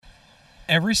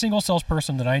Every single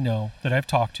salesperson that I know, that I've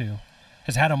talked to,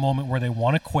 has had a moment where they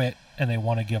want to quit and they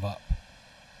want to give up.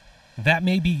 That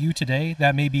may be you today.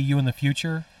 That may be you in the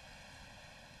future.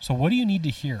 So what do you need to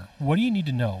hear? What do you need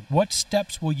to know? What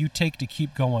steps will you take to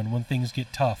keep going when things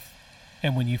get tough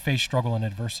and when you face struggle and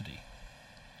adversity?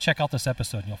 Check out this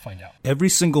episode and you'll find out. Every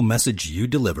single message you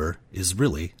deliver is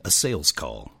really a sales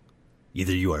call.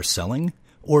 Either you are selling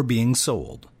or being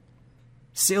sold.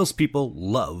 Salespeople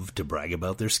love to brag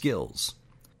about their skills.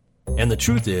 And the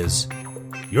truth is,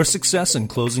 your success in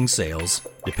closing sales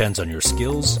depends on your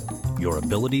skills, your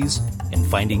abilities, and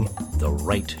finding the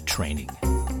right training.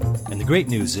 And the great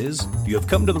news is, you have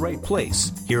come to the right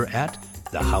place here at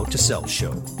the How to Sell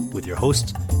Show with your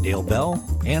hosts Dale Bell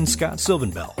and Scott Sylvan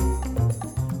Bell.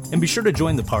 And be sure to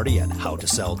join the party at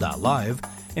howtosell.live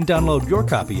and download your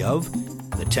copy of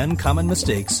The 10 Common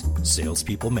Mistakes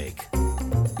Salespeople Make.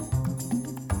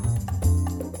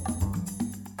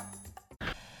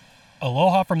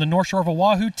 Aloha from the North Shore of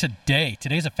Oahu today.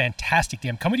 Today's a fantastic day.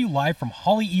 I'm coming to you live from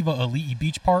Haleiwa Ali'i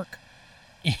Beach Park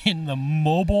in the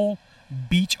mobile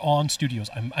Beach On Studios.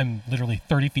 I'm literally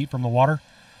 30 feet from the water.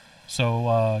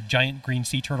 So giant green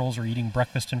sea turtles are eating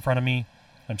breakfast in front of me.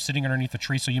 I'm sitting underneath a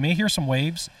tree. So you may hear some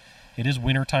waves. It is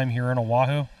wintertime here in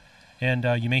Oahu. And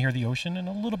you may hear the ocean and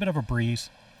a little bit of a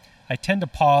breeze. I tend to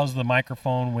pause the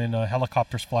microphone when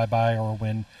helicopters fly by or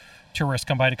when tourists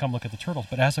come by to come look at the turtles.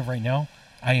 But as of right now,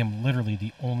 I am literally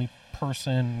the only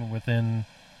person within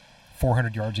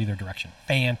 400 yards either direction.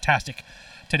 Fantastic.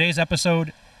 Today's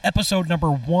episode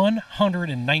number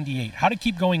 198. How to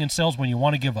keep going in sales when you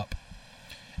want to give up.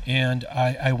 And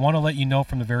I want to let you know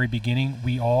from the very beginning,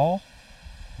 we all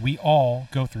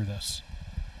go through this.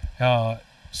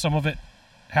 Some of it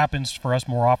happens for us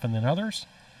more often than others.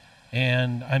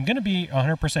 And I'm going to be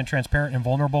 100% transparent and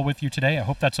vulnerable with you today. I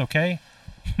hope that's okay.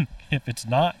 If it's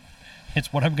not,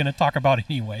 it's what I'm going to talk about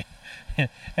anyway.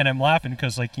 And I'm laughing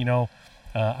because, I'm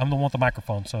the one with the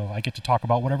microphone, so I get to talk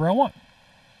about whatever I want.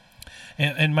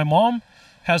 And my mom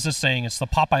has this saying, it's the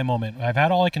Popeye moment. I've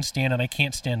had all I can stand and I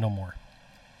can't stand no more.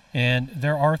 And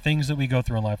there are things that we go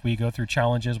through in life. We go through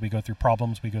challenges, we go through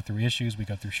problems, we go through issues, we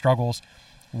go through struggles,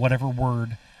 whatever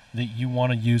word that you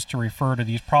want to use to refer to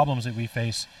these problems that we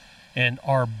face. And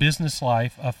our business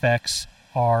life affects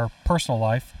our personal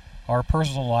life. Our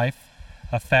personal life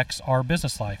affects our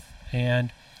business life.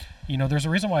 And, there's a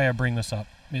reason why I bring this up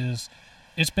is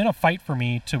it's been a fight for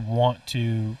me to want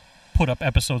to put up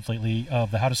episodes lately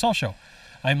of the How to Sell Show.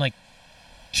 I'm like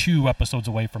 2 episodes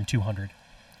away from 200.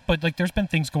 But there's been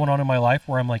things going on in my life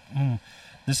where I'm like,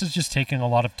 this is just taking a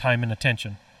lot of time and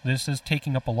attention. This is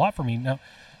taking up a lot for me. Now,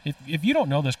 if you don't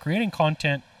know this, creating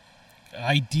content,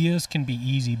 ideas can be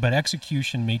easy, but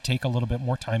execution may take a little bit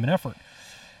more time and effort.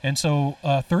 And so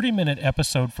a 30-minute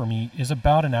episode for me is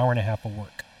about an hour and a half of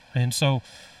work. And so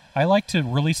I like to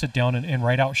really sit down and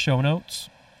write out show notes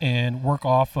and work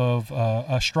off of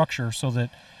a structure so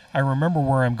that I remember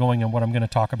where I'm going and what I'm going to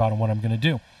talk about and what I'm going to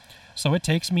do. So it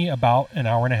takes me about an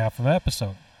hour and a half of an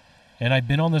episode. And I've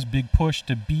been on this big push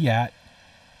to be at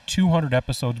 200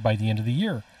 episodes by the end of the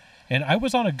year. And I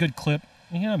was on a good clip,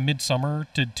 midsummer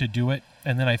to do it.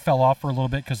 And then I fell off for a little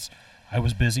bit because I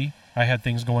was busy. I had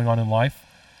things going on in life.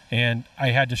 And I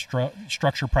had to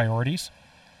structure priorities.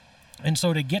 And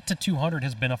so to get to 200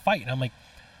 has been a fight. And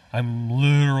I'm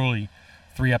literally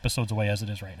 3 episodes away as it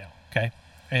is right now. Okay.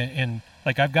 And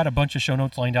I've got a bunch of show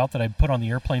notes lined out that I put on the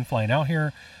airplane flying out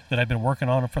here that I've been working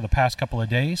on for the past couple of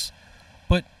days.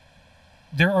 But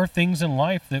there are things in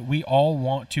life that we all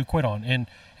want to quit on. And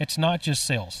it's not just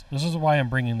sales. This is why I'm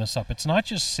bringing this up. It's not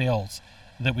just sales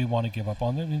that we want to give up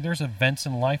on. I mean, there's events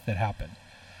in life that happen.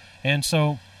 And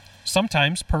so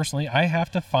sometimes, personally, I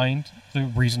have to find the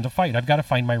reason to fight. I've got to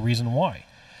find my reason why.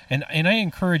 And I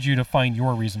encourage you to find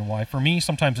your reason why. For me,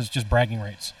 sometimes it's just bragging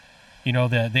rights.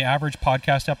 The average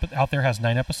podcast out there has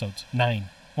 9 episodes. 9.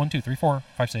 1, 2, 3, 4,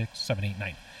 5, 6, 7, 8,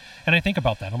 9. And I think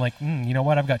about that. I'm like, you know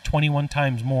what? I've got 21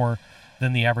 times more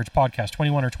than the average podcast.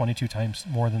 21 or 22 times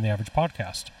more than the average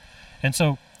podcast. And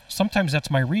so sometimes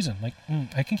that's my reason.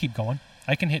 I can keep going.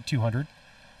 I can hit 200.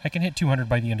 I can hit 200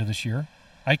 by the end of this year.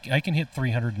 I can hit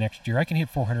 300 next year. I can hit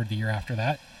 400 the year after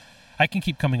that. I can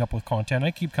keep coming up with content. I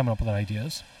keep coming up with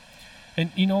ideas. And,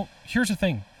 here's the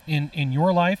thing. In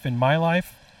your life, in my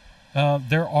life,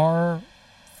 there are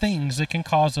things that can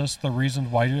cause us the reasons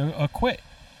why to quit.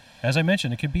 As I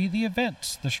mentioned, it could be the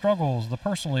events, the struggles, the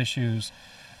personal issues,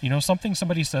 something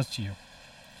somebody says to you.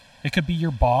 It could be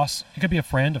your boss. It could be a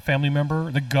friend, a family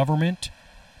member, the government,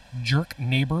 jerk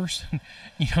neighbors.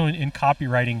 In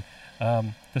copywriting,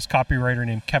 this copywriter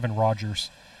named Kevin Rogers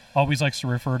always likes to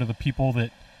refer to the people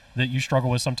that you struggle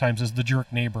with sometimes as the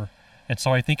jerk neighbor. And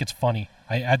so I think it's funny.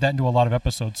 I add that into a lot of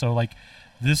episodes. So like,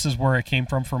 this is where it came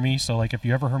from for me. So like, if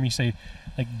you ever heard me say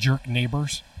like jerk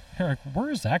neighbors, you're like, where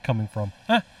is that coming from?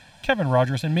 Kevin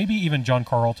Rogers and maybe even John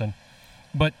Carlton.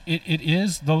 But it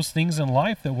is those things in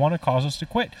life that want to cause us to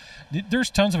quit. There's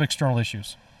tons of external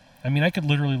issues. I mean, I could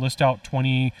literally list out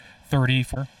 20, 30,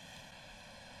 40.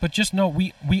 But just know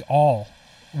we all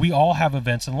have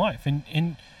events in life.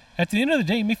 And at the end of the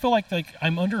day, it may feel like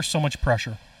I'm under so much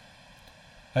pressure.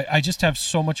 I just have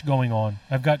so much going on.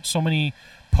 I've got so many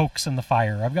pokes in the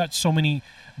fire. I've got so many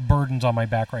burdens on my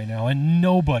back right now. And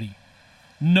nobody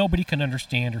can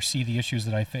understand or see the issues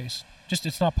that I face. Just,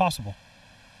 it's not possible.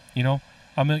 You know,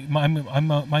 I'm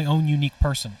my own unique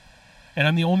person. And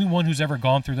I'm the only one who's ever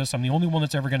gone through this. I'm the only one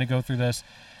that's ever going to go through this.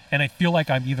 And I feel like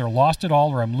I'm either lost it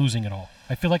all or I'm losing it all.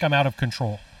 I feel like I'm out of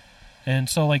control. And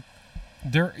so like,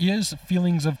 there is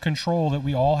feelings of control that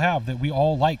we all have, that we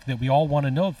all like, that we all want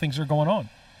to know things are going on.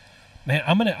 Man,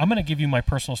 I'm gonna give you my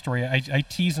personal story. I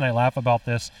tease and I laugh about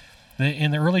this.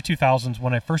 In the early 2000s,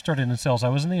 when I first started in sales, I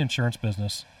was in the insurance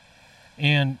business.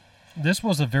 And this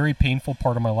was a very painful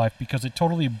part of my life because it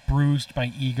totally bruised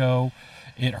my ego.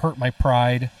 It hurt my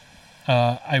pride.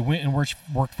 I went and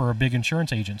worked for a big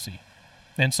insurance agency.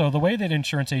 And so the way that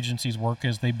insurance agencies work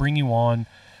is they bring you on.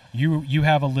 You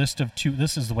have a list of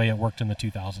this is the way it worked in the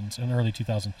 2000s, in the early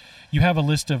 2000s. You have a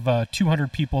list of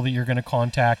 200 people that you're going to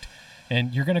contact,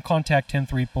 and you're going to contact 10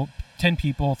 people,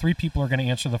 3 people are going to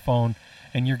answer the phone,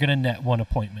 and you're going to net 1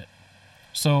 appointment.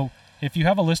 So if you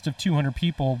have a list of 200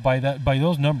 people, by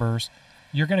those numbers,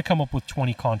 you're going to come up with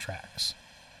 20 contracts.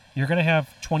 You're going to have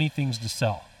 20 things to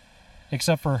sell.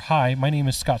 Except for, hi, my name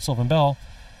is Scott Sylvan Bell,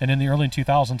 and in the early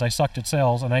 2000s, I sucked at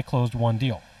sales, and I closed 1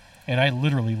 deal. And I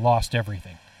literally lost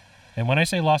everything. And when I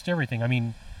say lost everything, I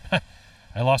mean,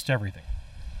 I lost everything.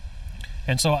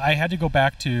 And so I had to go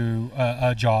back to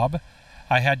a job.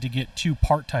 I had to get 2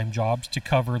 part-time jobs to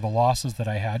cover the losses that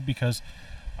I had because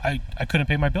I couldn't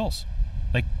pay my bills.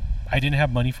 Like, I didn't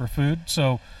have money for food.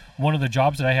 So one of the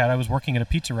jobs that I was working at a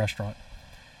pizza restaurant.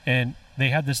 And they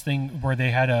had this thing where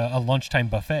they had a lunchtime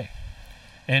buffet.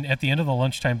 And at the end of the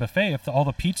lunchtime buffet, if all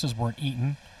the pizzas weren't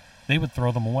eaten, they would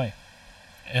throw them away.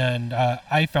 And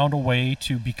I found a way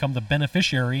to become the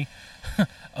beneficiary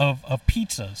of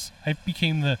pizzas.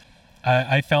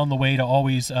 I found the way to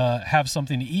always have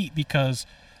something to eat because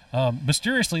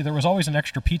mysteriously there was always an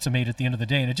extra pizza made at the end of the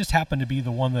day, and it just happened to be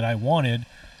the one that I wanted.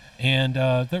 And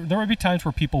there would be times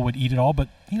where people would eat it all, but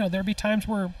there'd be times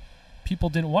where people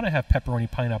didn't want to have pepperoni,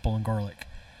 pineapple, and garlic.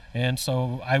 And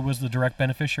so I was the direct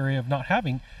beneficiary of not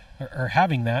having or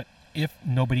having that if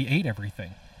nobody ate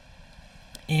everything.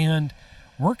 And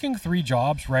working 3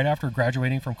 jobs right after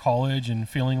graduating from college and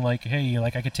feeling like, hey,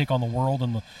 like I could take on the world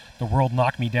and the world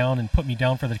knocked me down and put me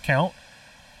down for the count,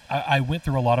 I went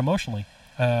through a lot emotionally.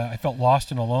 I felt lost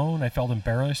and alone. I felt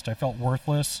embarrassed. I felt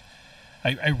worthless.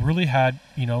 I really had,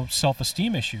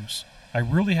 self-esteem issues. I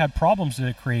really had problems that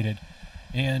it created.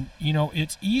 And,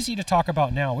 it's easy to talk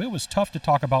about now. It was tough to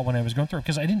talk about when I was going through it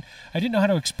because I didn't know how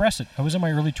to express it. I was in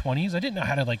my early 20s. I didn't know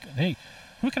how to hey,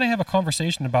 who can I have a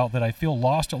conversation about that I feel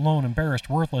lost, alone, embarrassed,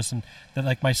 worthless, and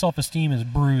that my self-esteem is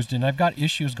bruised and I've got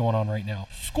issues going on right now.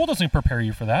 School doesn't prepare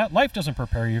you for that. Life doesn't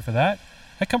prepare you for that.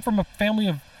 I come from a family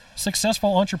of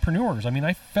successful entrepreneurs. I mean,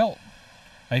 I felt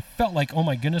like, oh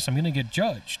my goodness, I'm going to get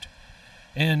judged.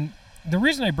 And the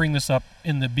reason I bring this up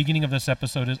in the beginning of this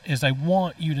episode is I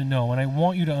want you to know and I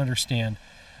want you to understand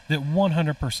that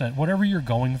 100%, whatever you're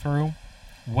going through,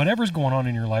 whatever's going on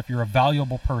in your life, you're a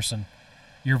valuable person.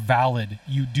 You're valid.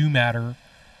 You do matter.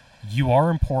 You are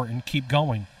important. Keep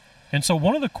going. And so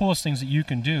one of the coolest things that you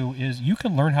can do is you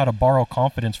can learn how to borrow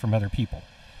confidence from other people.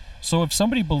 So if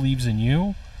somebody believes in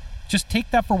you, just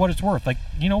take that for what it's worth. Like,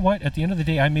 you know what? At the end of the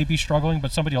day, I may be struggling,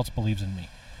 but somebody else believes in me.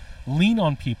 Lean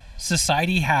on people.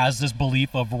 Society has this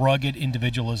belief of rugged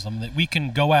individualism, that we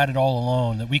can go at it all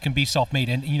alone, that we can be self-made.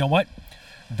 And you know what?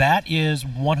 That is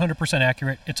 100%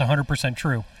 accurate. It's 100%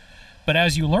 true. But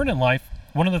as you learn in life,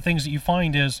 one of the things that you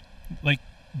find is,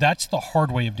 that's the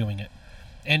hard way of doing it.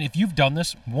 And if you've done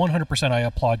this, 100% I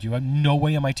applaud you. No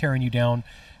way am I tearing you down,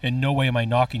 and no way am I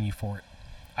knocking you for it.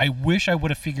 I wish I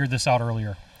would have figured this out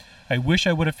earlier. I wish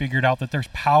I would have figured out that there's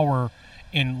power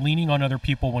in leaning on other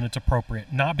people when it's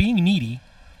appropriate. Not being needy,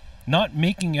 not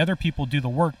making other people do the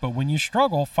work, but when you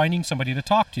struggle, finding somebody to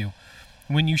talk to.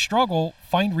 When you struggle,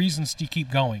 find reasons to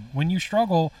keep going. When you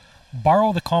struggle,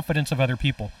 borrow the confidence of other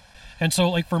people. And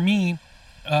so, for me,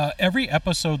 every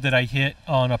episode that I hit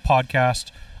on a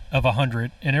podcast of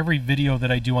 100 and every video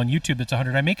that I do on YouTube that's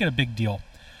 100, I make it a big deal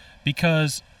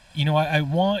because, I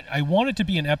want it to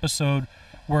be an episode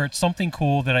where it's something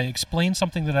cool that I explain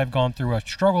something that I've gone through, a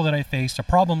struggle that I faced, a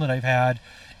problem that I've had,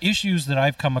 issues that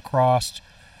I've come across.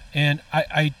 And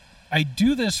I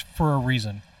do this for a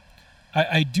reason.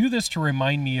 I do this to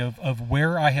remind me of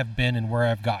where I have been and where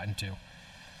I've gotten to.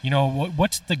 You know,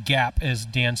 what's the gap, as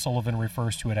Dan Sullivan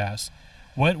refers to it as?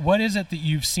 What is it that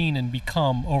you've seen and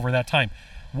become over that time?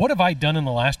 What have I done in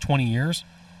the last 20 years?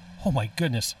 Oh my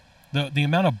goodness. The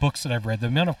amount of books that I've read, the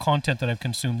amount of content that I've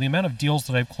consumed, the amount of deals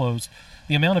that I've closed,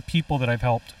 the amount of people that I've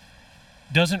helped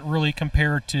doesn't really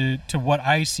compare to what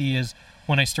I see as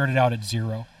when I started out at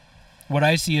zero. What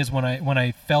I see is when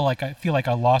I feel like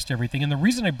I lost everything. And the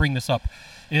reason I bring this up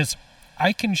is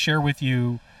I can share with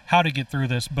you how to get through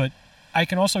this, but I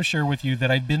can also share with you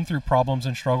that I've been through problems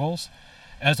and struggles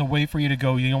as a way for you to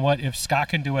go, you know what, if Scott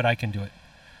can do it, I can do it.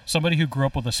 Somebody who grew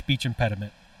up with a speech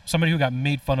impediment, somebody who got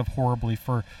made fun of horribly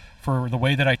for the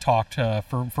way that I talked,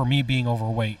 for me being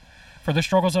overweight, for the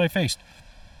struggles that I faced.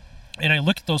 And I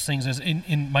look at those things as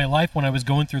in my life when I was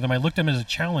going through them, I looked at them as a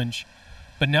challenge,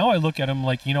 but now I look at them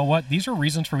like, you know what, these are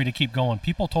reasons for me to keep going.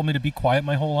 People told me to be quiet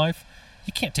my whole life.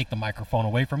 You can't take the microphone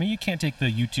away from me. You can't take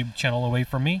the YouTube channel away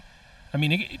from me. I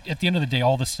mean, at the end of the day,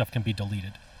 all this stuff can be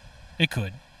deleted. It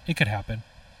could happen.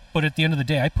 But at the end of the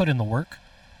day, I put in the work,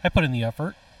 I put in the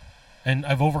effort, and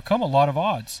I've overcome a lot of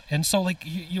odds. And so, like,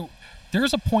 you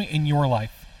there's a point in your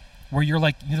life where you're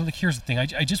like, here's the thing,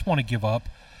 I just want to give up.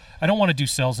 I don't want to do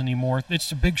sales anymore.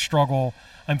 It's a big struggle.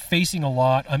 I'm facing a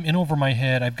lot. I'm in over my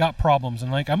head. I've got problems.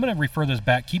 And like, I'm going to refer this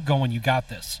back. Keep going. You got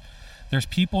this. There's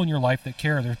people in your life that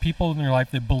care. There's people in your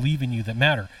life that believe in you, that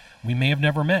matter. We may have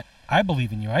never met. I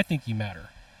believe in you. I think you matter.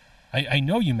 I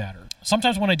know you matter.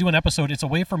 Sometimes when I do an episode, it's a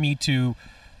way for me to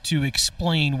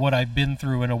explain what I've been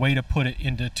through and a way to put it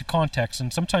into context.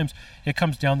 And sometimes it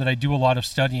comes down that I do a lot of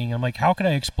studying. I'm like, how can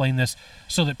I explain this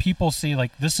so that people see,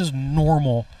 like, this is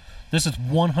normal. This is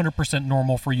 100%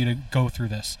 normal for you to go through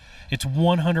this. It's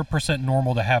 100%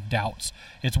 normal to have doubts.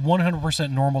 It's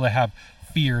 100% normal to have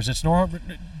fears. It's normal.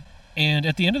 And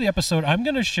at the end of the episode, I'm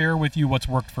going to share with you what's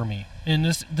worked for me. And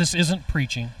this isn't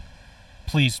preaching.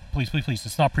 Please.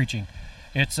 It's not preaching.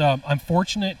 It's I'm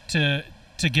fortunate to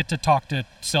get to talk to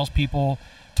salespeople,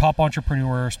 top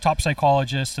entrepreneurs, top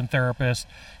psychologists and therapists,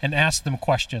 and ask them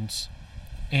questions.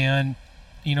 And,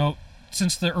 you know,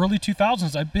 since the early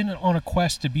 2000s, I've been on a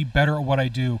quest to be better at what I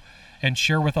do and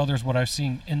share with others what I've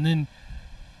seen. And then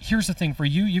here's the thing for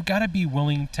you, you've got to be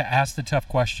willing to ask the tough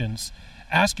questions.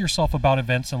 Ask yourself about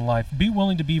events in life. Be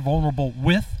willing to be vulnerable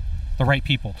with the right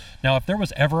people. Now, if there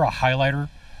was ever a highlighter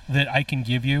that I can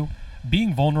give you,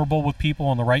 being vulnerable with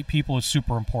people and the right people is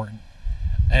super important.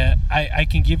 I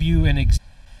can give you an example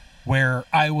where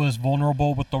I was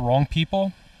vulnerable with the wrong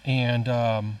people,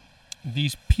 and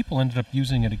these people ended up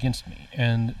using it against me,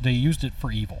 and they used it for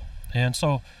evil. And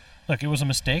so, look, it was a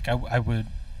mistake. I would,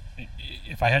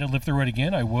 if I had to live through it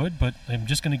again, I would, but I'm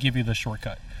just going to give you the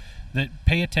shortcut. That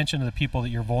pay attention to the people that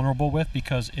you're vulnerable with,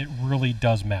 because it really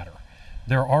does matter.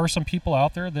 There are some people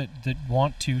out there that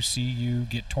want to see you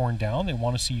get torn down. They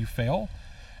want to see you fail.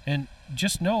 And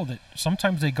just know that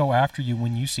sometimes they go after you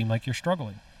when you seem like you're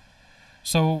struggling.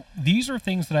 So these are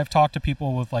things that I've talked to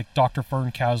people with, like Dr.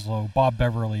 Fern Caslow, Bob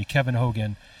Beverly, Kevin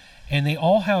Hogan, and they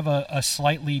all have a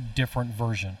slightly different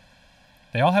version.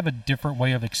 They all have a different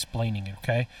way of explaining it,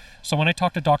 okay? So when I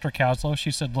talked to Dr. Caslow,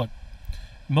 she said, look,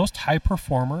 most high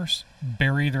performers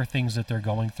bury their things that they're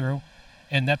going through,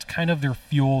 and that's kind of their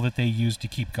fuel that they use to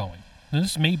keep going. Now,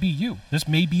 this may be you. This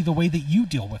may be the way that you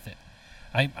deal with it.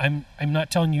 I'm not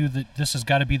telling you that this has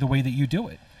got to be the way that you do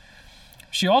it.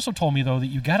 She also told me, though, that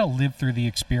you got to live through the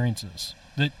experiences,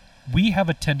 that we have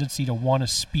a tendency to want to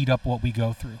speed up what we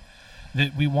go through,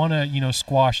 that we want to,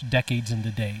 squash decades into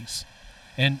days.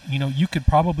 And, you could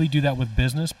probably do that with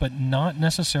business, but not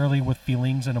necessarily with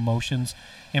feelings and emotions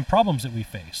and problems that we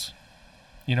face,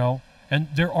 And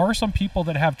there are some people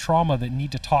that have trauma that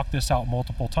need to talk this out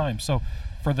multiple times. So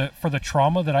for the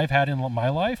trauma that I've had in my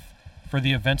life, for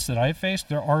the events that I've faced,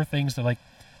 there are things that, like,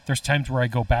 there's times where I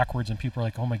go backwards and people are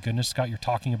like, oh my goodness, Scott, you're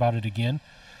talking about it again.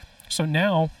 So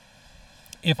now,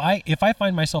 if I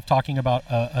find myself talking about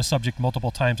a subject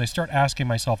multiple times, I start asking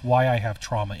myself why I have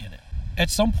trauma in it. At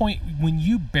some point, when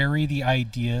you bury the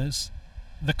ideas,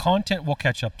 the content will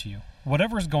catch up to you.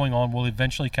 Whatever is going on will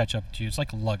eventually catch up to you. It's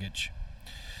like luggage.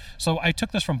 So I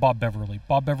took this from Bob Beverly.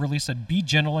 Bob Beverly said, be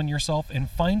gentle on yourself and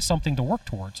find something to work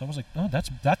towards. I was like, oh,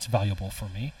 that's valuable for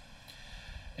me.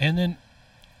 And then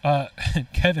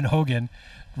Kevin Hogan,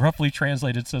 roughly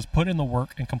translated, says, put in the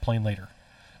work and complain later.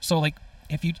 So, like,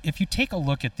 if you take a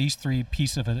look at these three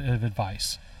pieces of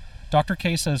advice, Dr.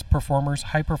 K says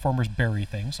high performers bury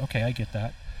things. Okay, I get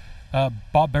that.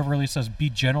 Bob Beverly says, be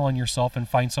gentle on yourself and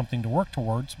find something to work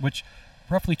towards, which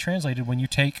roughly translated, when you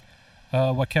take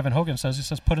what Kevin Hogan says, he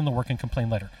says, put in the work and complain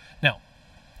later. Now,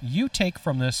 you take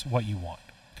from this what you want,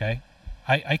 okay?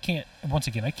 I can't, once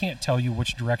again, I can't tell you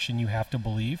which direction you have to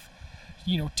believe.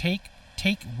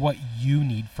 Take what you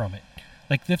need from it.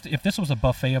 Like if this was a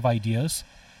buffet of ideas,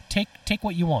 take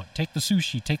what you want. Take the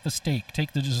sushi, take the steak,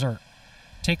 take the dessert.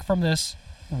 Take from this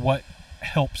what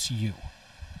helps you.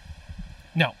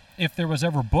 Now, if there was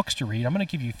ever books to read, I'm going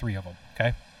to give you 3 of them,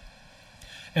 okay?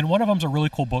 And one of them's a really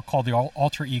cool book called The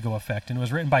Alter Ego Effect, and it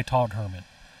was written by Todd Herman.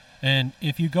 And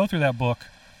if you go through that book,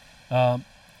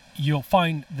 you'll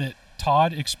find that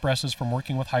Todd expresses from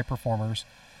working with high performers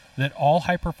that all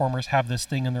high performers have this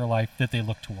thing in their life that they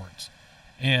look towards.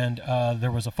 And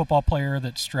there was a football player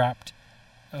that strapped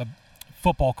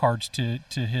football cards to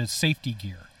his safety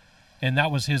gear. And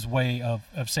that was his way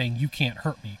of saying, you can't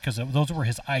hurt me, because those were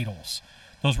his idols.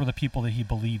 Those were the people that he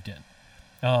believed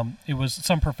in. It was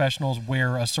some professionals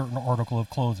wear a certain article of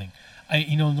clothing.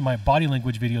 In my body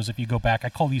language videos, if you go back, I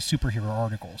call these superhero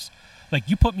articles. Like,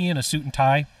 you put me in a suit and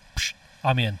tie,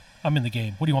 I'm in. I'm in the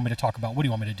game. What do you want me to talk about? What do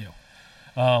you want me to do?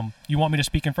 You want me to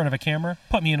speak in front of a camera?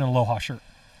 Put me in an Aloha shirt,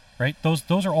 right?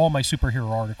 Those are all my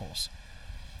superhero articles.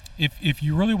 If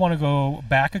you really want to go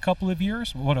back a couple of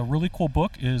years, what a really cool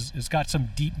book is got some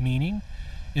deep meaning,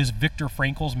 is Viktor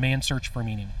Frankl's Man's Search for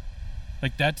Meaning.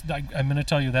 Like, I'm going to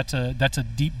tell you, that's a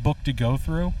deep book to go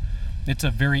through. It's a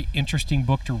very interesting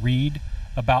book to read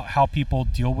about how people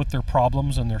deal with their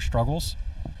problems and their struggles.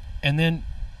 And then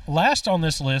last on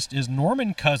this list is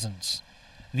Norman Cousins,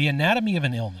 The Anatomy of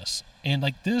an Illness. And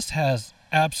like, this has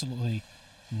absolutely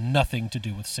nothing to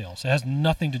do with sales. It has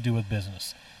nothing to do with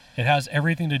business. It has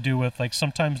everything to do with, like,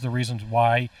 sometimes the reasons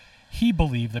why he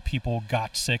believed that people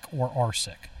got sick or are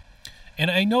sick. And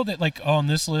I know that, like, on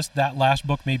this list, that last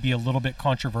book may be a little bit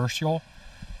controversial,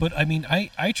 but I mean,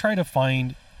 I try to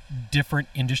find different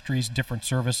industries, different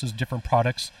services, different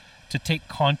products to take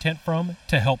content from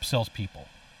to help salespeople.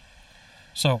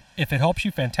 So if it helps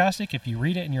you, fantastic. If you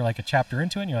read it and you're like a chapter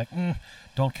into it and you're like,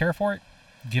 don't care for it,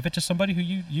 give it to somebody who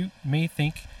you may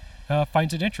think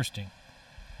finds it interesting.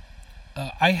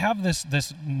 I have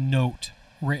this note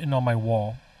written on my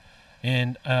wall,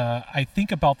 and I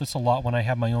think about this a lot when I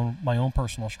have my own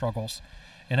personal struggles.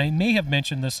 And I may have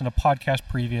mentioned this in a podcast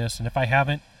previous, and if I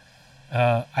haven't,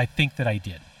 I think that I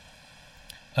did.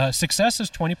 Success is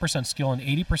 20% skill and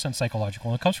 80%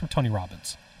 psychological, and it comes from Tony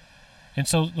Robbins. And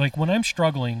so, like, when I'm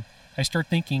struggling, I start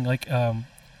thinking, like,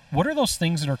 what are those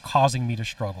things that are causing me to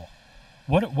struggle?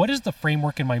 What is the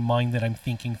framework in my mind that I'm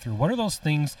thinking through? What are those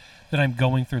things that I'm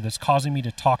going through that's causing me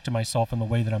to talk to myself in the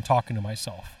way that I'm talking to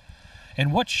myself?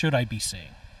 And what should I be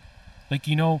saying? Like,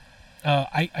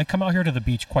 I come out here to the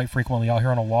beach quite frequently out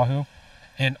here on Oahu,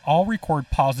 and I'll record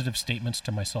positive statements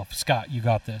to myself. Scott, you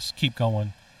got this. Keep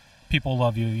going. People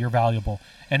love you. You're valuable.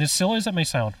 And as silly as it may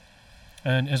sound,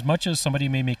 and as much as somebody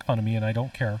may make fun of me, and I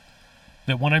don't care,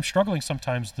 that when I'm struggling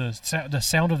sometimes, the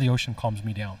sound of the ocean calms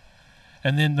me down.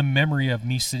 And then the memory of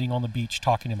me sitting on the beach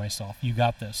talking to myself, you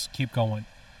got this, keep going.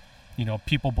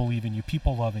 People believe in you,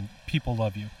 people love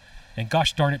you. And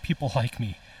gosh darn it, people like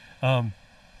me.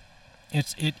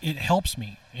 It helps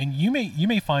me. And you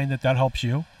may find that helps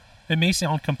you. It may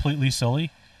sound completely silly.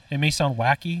 It may sound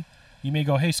wacky. You may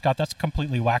go, hey, Scott, that's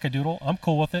completely wackadoodle. I'm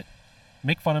cool with it.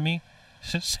 Make fun of me.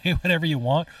 Say whatever you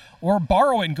want, or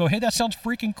borrow it and go, hey, that sounds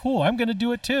freaking cool. I'm going to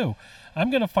do it too.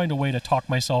 I'm going to find a way to talk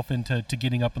myself into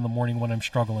getting up in the morning when I'm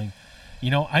struggling.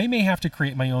 I may have to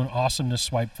create my own awesomeness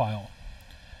swipe file.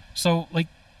 So, like,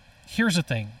 here's the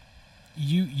thing.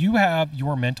 You have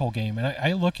your mental game, and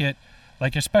I look at,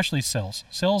 like, especially sales.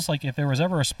 Sales, like, if there was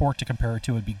ever a sport to compare it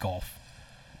to, it'd be golf.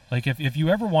 Like, if you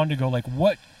ever wanted to go, like,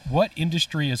 what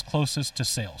industry is closest to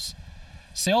sales?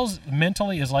 Sales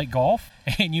mentally is like golf,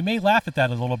 and you may laugh at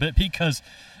that a little bit because,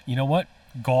 you know what?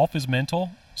 Golf is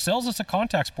mental. Sales is a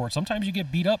contact sport. Sometimes you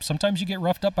get beat up. Sometimes you get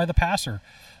roughed up by the passer.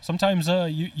 Sometimes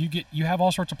you have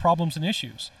all sorts of problems and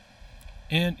issues.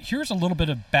 And here's a little bit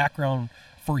of background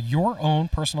for your own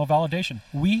personal validation.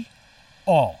 We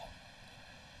all,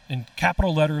 in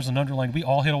capital letters and underlined, we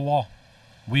all hit a wall.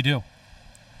 We do.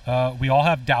 We all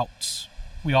have doubts.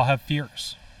 We all have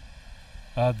fears.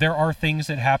 There are things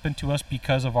that happen to us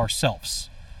because of ourselves.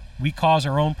 We cause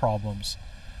our own problems.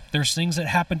 There's things that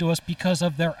happen to us because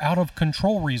of their out of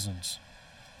control reasons.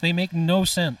 They make no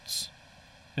sense.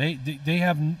 They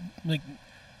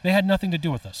had nothing to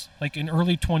do with us. Like in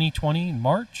early 2020, in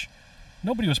March,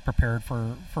 nobody was prepared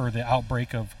for the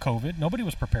outbreak of COVID. Nobody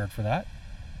was prepared for that.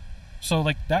 So,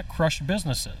 like, that crushed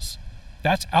businesses.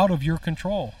 That's out of your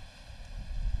control.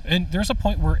 And there's a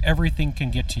point where everything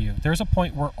can get to you. There's a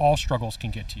point where all struggles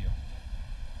can get to you.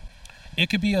 It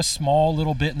could be a small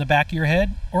little bit in the back of your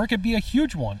head, or it could be a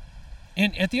huge one.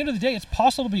 And at the end of the day, it's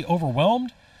possible to be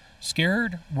overwhelmed,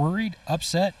 scared, worried,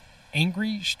 upset,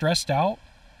 angry, stressed out.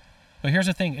 But here's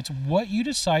the thing. It's what you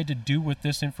decide to do with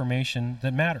this information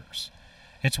that matters.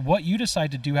 It's what you decide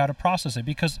to do, how to process it.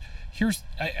 Because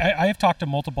I have talked to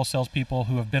multiple salespeople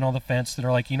who have been on the fence that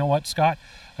are like, you know what, Scott,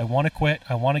 I want to quit.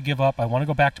 I want to give up. I want to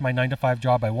go back to my 9-to-5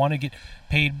 job. I want to get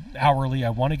paid hourly.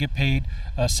 I want to get paid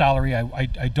a salary.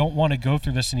 I don't want to go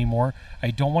through this anymore.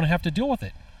 I don't want to have to deal with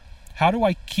it. How do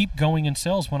I keep going in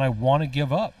sales when I want to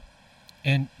give up?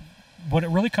 And what it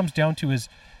really comes down to is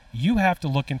you have to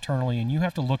look internally, and you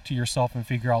have to look to yourself and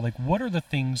figure out, like, what are the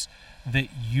things that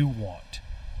you want?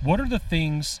 What are the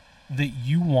things that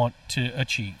you want to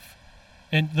achieve?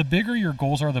 And the bigger your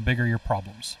goals are, the bigger your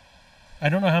problems. I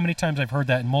don't know how many times I've heard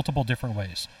that in multiple different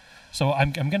ways. So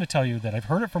I'm going to tell you that I've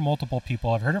heard it from multiple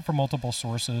people. I've heard it from multiple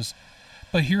sources.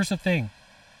 But here's the thing.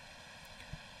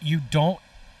 You don't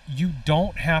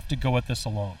have to go at this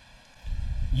alone.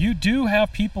 You do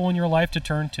have people in your life to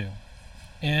turn to.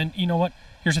 And you know what?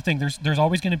 Here's the thing. There's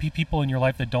always going to be people in your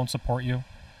life that don't support you.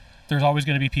 There's always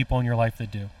going to be people in your life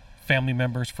that do. Family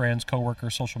members, friends,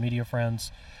 coworkers, social media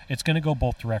friends. It's going to go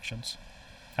both directions.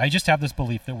 I just have this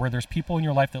belief that where there's people in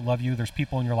your life that love you, there's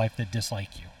people in your life that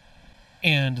dislike you.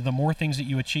 And the more things that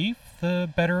you achieve, the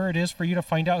better it is for you to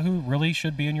find out who really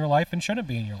should be in your life and shouldn't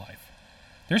be in your life.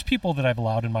 There's people that I've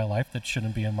allowed in my life that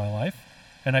shouldn't be in my life,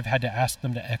 and I've had to ask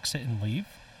them to exit and leave.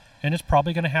 And it's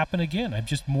probably going to happen again. I'm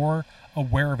just more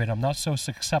aware of it. I'm not so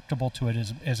susceptible to it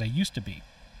as I used to be.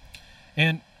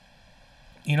 And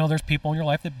you know, there's people in your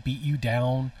life that beat you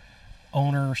down,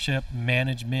 ownership,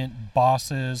 management,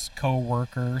 bosses,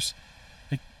 co-workers.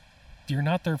 Like, you're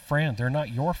not their friend. They're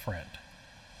not your friend.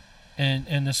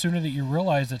 And the sooner that you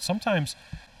realize that sometimes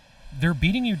they're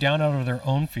beating you down out of their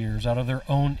own fears, out of their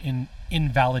own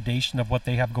invalidation of what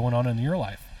they have going on in your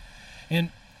life.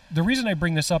 And the reason I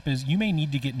bring this up is you may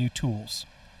need to get new tools.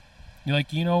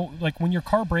 Like when your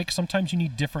car breaks, sometimes you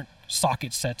need different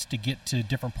socket sets to get to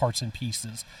different parts and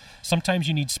pieces. Sometimes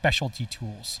you need specialty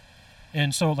tools.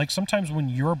 And so like sometimes when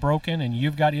you're broken and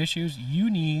you've got issues,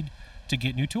 you need to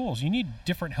get new tools. You need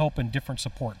different help and different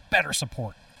support, better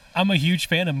support. I'm a huge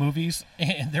fan of movies,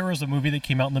 and there was a movie that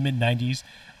came out in the mid-90s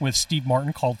with Steve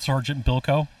Martin called Sergeant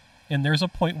Bilko. And there's a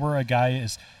point where a guy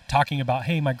is talking about,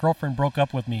 hey, my girlfriend broke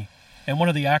up with me. And one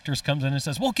of the actors comes in and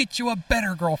says, we'll get you a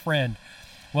better girlfriend.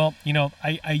 Well, you know,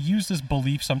 I use this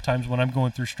belief sometimes when I'm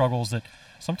going through struggles that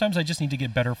sometimes I just need to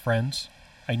get better friends.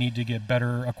 I need to get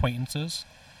better acquaintances.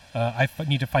 I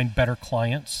need to find better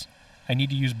clients. I need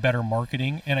to use better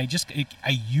marketing. And I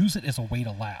use it as a way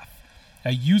to laugh. I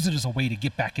use it as a way to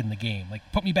get back in the game. Like,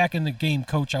 put me back in the game,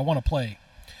 coach. I want to play.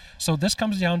 So this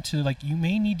comes down to, like, you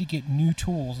may need to get new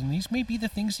tools. And these may be the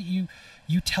things that you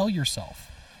tell yourself.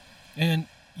 And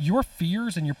your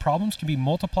fears and your problems can be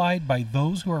multiplied by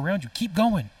those who are around you. Keep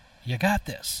going. You got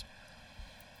this.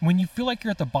 When you feel like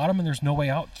you're at the bottom and there's no way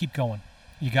out, keep going.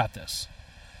 You got this.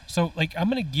 So, like, I'm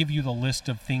going to give you the list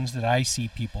of things that I see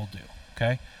people do,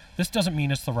 okay? This doesn't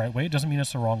mean it's the right way. It doesn't mean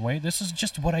it's the wrong way. This is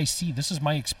just what I see. This is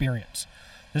my experience.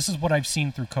 This is what I've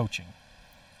seen through coaching.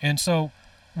 And so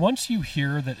once you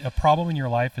hear that a problem in your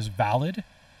life is valid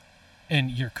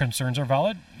and your concerns are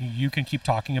valid, you can keep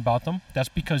talking about them. That's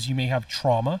because you may have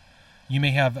trauma. You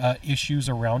may have issues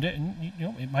around it. And, you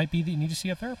know, it might be that you need to see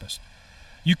a therapist.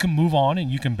 You can move on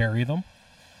and you can bury them.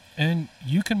 And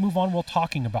you can move on while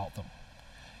talking about them.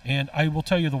 And I will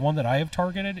tell you, the one that I have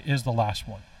targeted is the last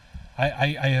one.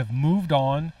 I have moved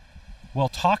on while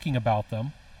talking about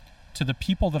them to the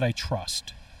people that I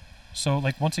trust. So,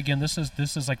 like, once again, this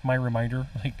is like my reminder,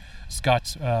 like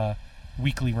Scott's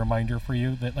weekly reminder for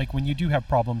you that, like, when you do have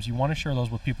problems, you want to share those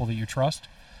with people that you trust,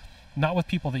 not with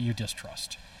people that you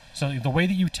distrust. So the way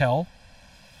that you tell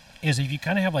is if you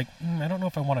kind of have like, I don't know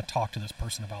if I want to talk to this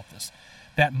person about this,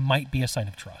 that might be a sign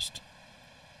of trust.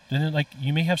 Then, like,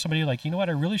 you may have somebody like, you know what,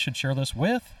 I really should share this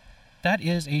with. That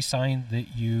is a sign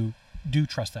that you do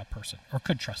trust that person or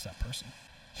could trust that person.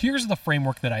 Here's the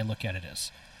framework that I look at it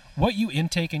as. What you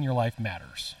intake in your life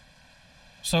matters.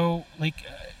 So, like,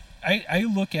 I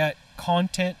look at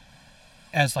content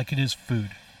as like it is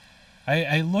food.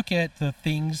 I look at the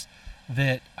things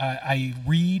that I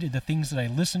read, the things that I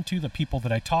listen to, the people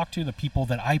that I talk to, the people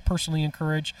that I personally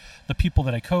encourage, the people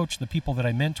that I coach, the people that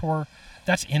I mentor.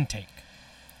 That's intake.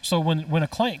 So when a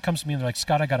client comes to me and they're like,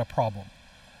 Scott, I got a problem.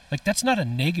 Like, that's not a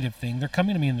negative thing. They're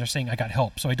coming to me and they're saying, I got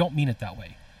help. So I don't mean it that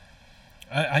way.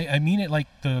 I mean it like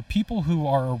the people who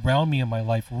are around me in my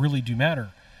life really do matter.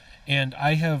 And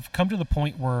I have come to the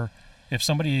point where if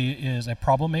somebody is a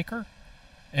problem maker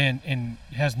and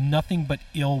has nothing but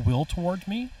ill will towards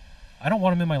me, I don't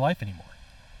want them in my life anymore.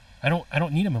 I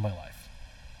don't need them in my life.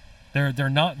 They're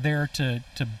not there to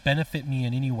benefit me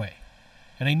in any way.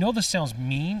 And I know this sounds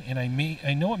mean, and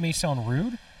I know it may sound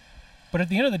rude, but at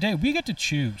the end of the day, we get to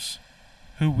choose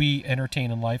who we entertain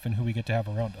in life and who we get to have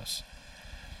around us.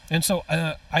 And so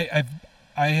I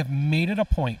have made it a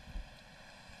point,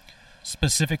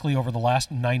 specifically over the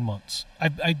last 9 months.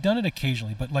 I've done it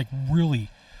occasionally, but like really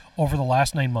over the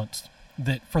last 9 months,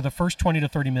 that for the first 20 to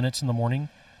 30 minutes in the morning,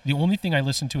 the only thing I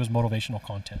listen to is motivational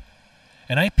content.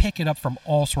 And I pick it up from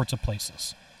all sorts of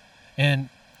places. And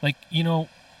like,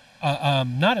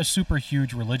 I'm not a super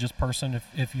huge religious person.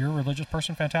 If you're a religious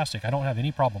person, fantastic. I don't have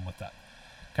any problem with that.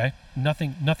 Okay?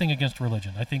 Nothing against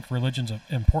religion. I think religion's an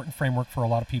important framework for a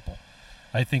lot of people.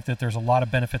 I think that there's a lot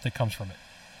of benefit that comes from it.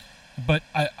 But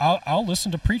I'll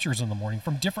listen to preachers in the morning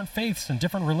from different faiths and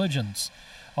different religions.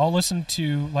 I'll listen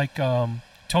to like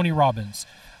Tony Robbins.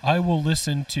 I will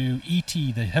listen to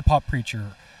E.T., the hip-hop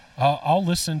preacher. I'll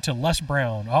listen to Les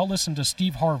Brown. I'll listen to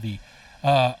Steve Harvey.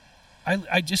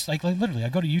 I just literally I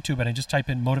go to YouTube and I just type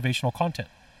in motivational content.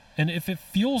 And if it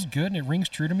feels good and it rings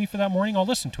true to me for that morning, I'll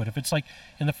listen to it. If it's like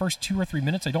in the first 2 or 3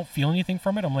 minutes I don't feel anything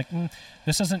from it, I'm like,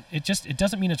 it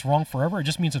doesn't mean it's wrong forever. It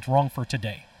just means it's wrong for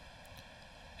today.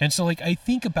 And so like I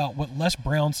think about what Les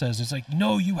Brown says. It's like,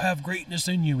 no, you have greatness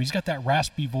in you. He's got that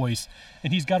raspy voice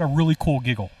and he's got a really cool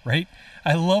giggle, right?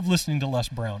 I love listening to Les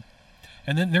Brown.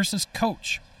 And then there's this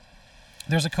coach.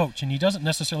 There's a coach, and he doesn't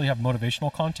necessarily have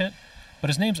motivational content, but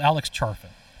his name's Alex Charfen.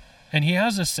 And he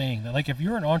has this saying that, like, if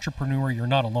you're an entrepreneur, you're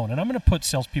not alone. And I'm going to put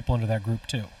salespeople into that group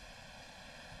too.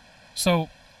 So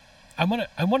I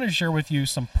want to share with you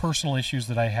some personal issues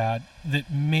that I had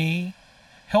that may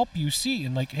help you see.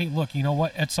 And like, hey, look, you know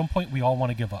what? At some point, we all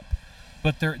want to give up.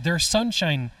 But there's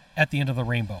sunshine at the end of the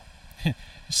rainbow.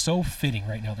 It's so fitting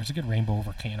right now. There's a good rainbow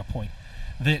over Canada Point.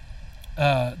 That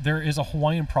there is a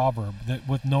Hawaiian proverb that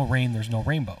with no rain, there's no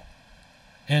rainbow.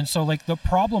 And so like the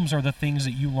problems are the things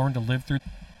that you learn to live through.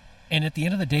 And at the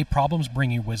end of the day, problems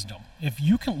bring you wisdom. If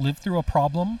you can live through a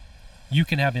problem, you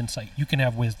can have insight. You can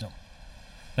have wisdom.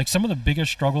 Like some of the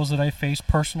biggest struggles that I faced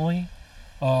personally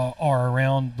are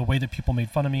around the way that people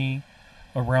made fun of me,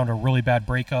 around a really bad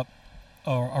breakup,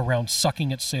 around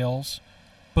sucking at sales.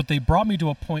 But they brought me to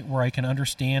a point where I can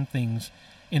understand things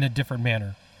in a different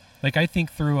manner. Like I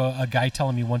think through a guy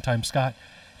telling me one time, Scott,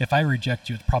 if I reject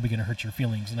you, it's probably going to hurt your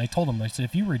feelings. And I told him, I said,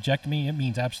 if you reject me, it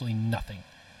means absolutely nothing.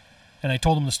 And I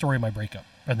told him the story of my breakup.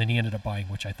 And then he ended up buying,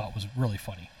 which I thought was really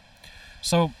funny.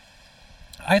 So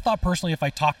I thought personally, if I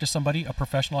talked to somebody, a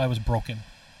professional, I was broken.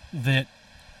 That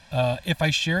if I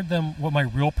shared them what my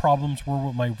real problems were,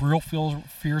 what my real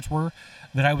fears were,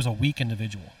 that I was a weak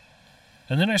individual.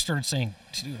 And then I started saying,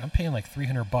 dude, I'm paying like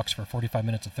 $300 for 45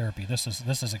 minutes of therapy. This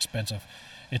is expensive.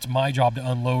 It's my job to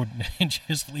unload and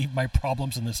just leave my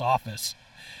problems in this office,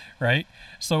 right?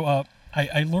 So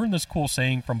I learned this cool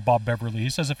saying from Bob Beverly. He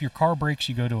says, if your car breaks,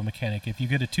 you go to a mechanic. If you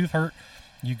get a tooth hurt,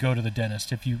 you go to the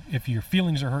dentist. If your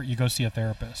feelings are hurt, you go see a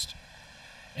therapist.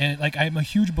 And like I'm a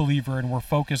huge believer in where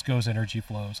focus goes, energy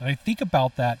flows. And I think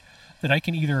about that I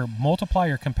can either multiply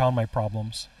or compound my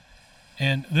problems.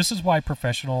 And this is why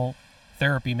professional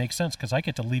therapy makes sense, because I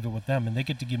get to leave it with them and they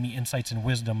get to give me insights and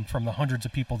wisdom from the hundreds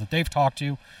of people that they've talked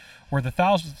to or the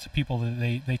thousands of people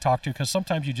that they talk to, because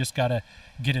sometimes you just got to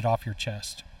get it off your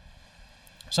chest.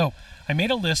 So I made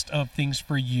a list of things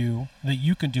for you that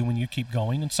you can do when you keep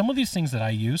going. And some of these things that I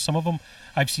use, some of them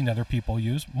I've seen other people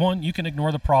use. One, you can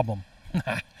ignore the problem,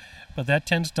 but that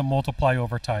tends to multiply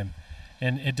over time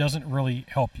and it doesn't really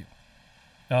help you.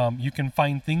 You can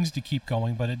find things to keep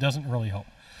going, but it doesn't really help.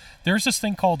 There's this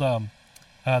thing called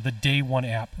the Day One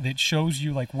app that shows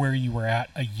you like where you were at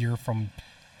a year from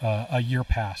a year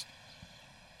past.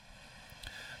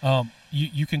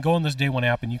 You can go in this Day One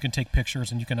app and you can take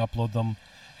pictures and you can upload them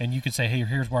and you can say, hey,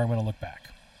 here's where I'm going to look back.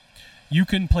 You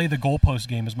can play the goalpost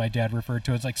game, as my dad referred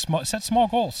to it. It's like set small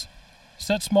goals.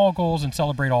 Set small goals and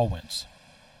celebrate all wins.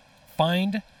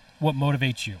 Find what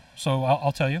motivates you. So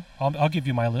I'll tell you, I'll give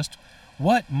you my list.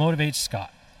 What motivates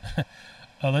Scott?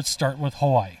 Let's start with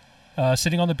Hawaii.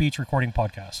 Sitting on the beach recording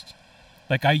podcasts.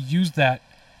 Like I use that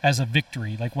as a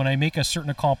victory. Like when I make a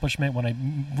certain accomplishment, when I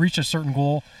reach a certain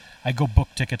goal, I go book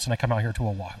tickets and I come out here to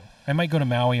Oahu. I might go to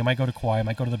Maui, I might go to Kauai, I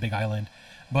might go to the Big Island,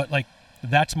 but like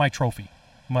that's my trophy.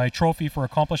 My trophy for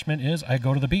accomplishment is I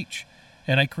go to the beach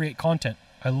and I create content.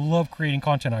 I love creating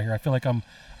content out here. I feel like I'm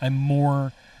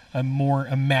more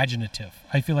imaginative.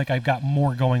 I feel like I've got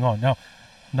more going on. Now,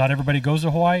 not everybody goes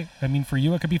to Hawaii. I mean, for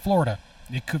you, it could be Florida.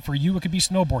 For you, it could be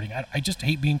snowboarding. I just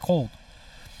hate being cold.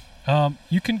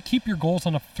 You can keep your goals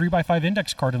on a 3x5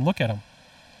 index card and look at them.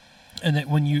 And that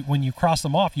when you cross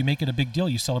them off, you make it a big deal.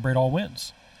 You celebrate all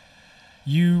wins.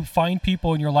 You find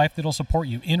people in your life that'll support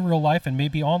you in real life and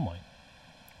maybe online.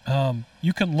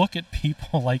 You can look at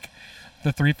people like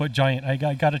the 3-foot giant. I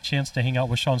got a chance to hang out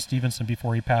with Sean Stevenson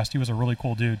before he passed. He was a really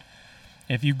cool dude.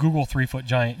 If you Google 3-foot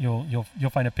giant, you'll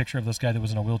find a picture of this guy that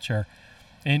was in a wheelchair.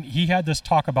 And he had this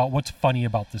talk about what's funny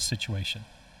about this situation.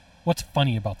 What's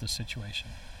funny about this situation?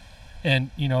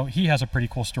 And, he has a pretty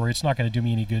cool story. It's not going to do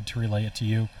me any good to relay it to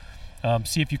you.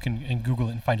 See if you can and Google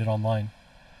it and find it online.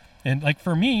 And like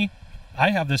for me,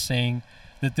 I have this saying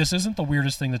that this isn't the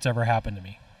weirdest thing that's ever happened to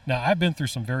me. Now, I've been through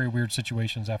some very weird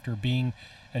situations after being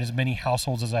in as many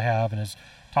households as I have and as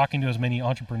talking to as many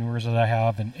entrepreneurs as I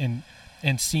have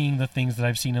and seeing the things that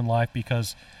I've seen in life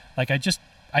because like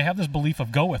I have this belief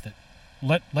of go with it.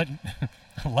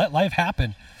 Let life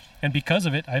happen. And because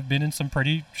of it, I've been in some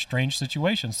pretty strange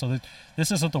situations. So that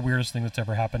this isn't the weirdest thing that's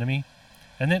ever happened to me.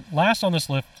 And then last on this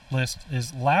list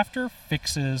is laughter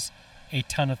fixes a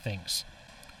ton of things.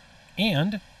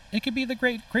 And it could be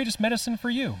the greatest medicine for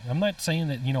you. I'm not saying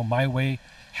that, my way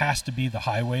has to be the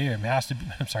highway or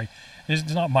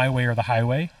it's not my way or the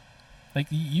highway. Like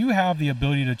you have the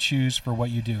ability to choose for what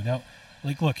you do. Now,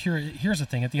 like, look, here's the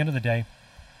thing. At the end of the day,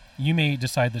 you may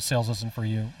decide that sales isn't for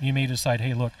you. You may decide,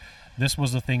 hey, look, this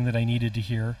was the thing that I needed to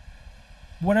hear.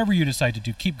 Whatever you decide to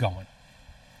do, keep going.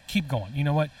 Keep going. You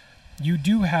know what? You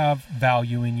do have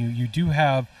value in you. You do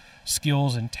have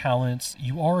skills and talents.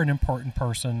 You are an important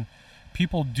person.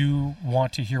 People do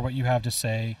want to hear what you have to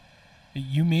say.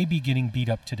 You may be getting beat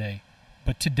up today,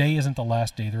 but today isn't the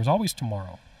last day. There's always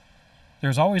tomorrow.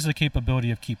 There's always the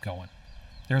capability of keep going.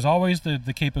 There's always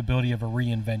the capability of a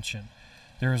reinvention.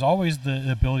 There is always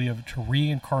the ability to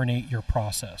reincarnate your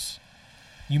process.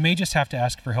 You may just have to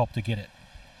ask for help to get it.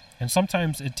 And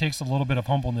sometimes it takes a little bit of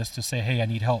humbleness to say, hey, I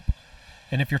need help.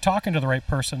 And if you're talking to the right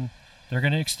person, they're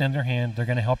going to extend their hand. They're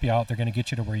going to help you out. They're going to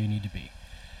get you to where you need to be.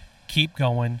 Keep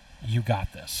going. You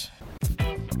got this.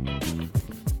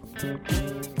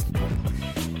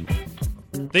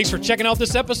 Thanks for checking out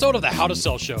this episode of the How to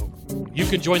Sell Show. You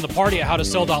can join the party at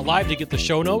howtosell.live to get the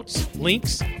show notes,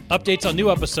 links, updates on new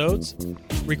episodes,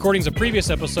 recordings of previous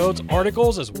episodes,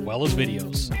 articles, as well as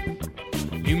videos.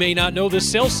 You may not know this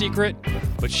sales secret,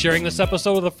 but sharing this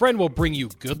episode with a friend will bring you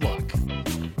good luck.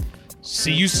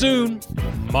 See you soon.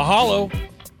 Mahalo.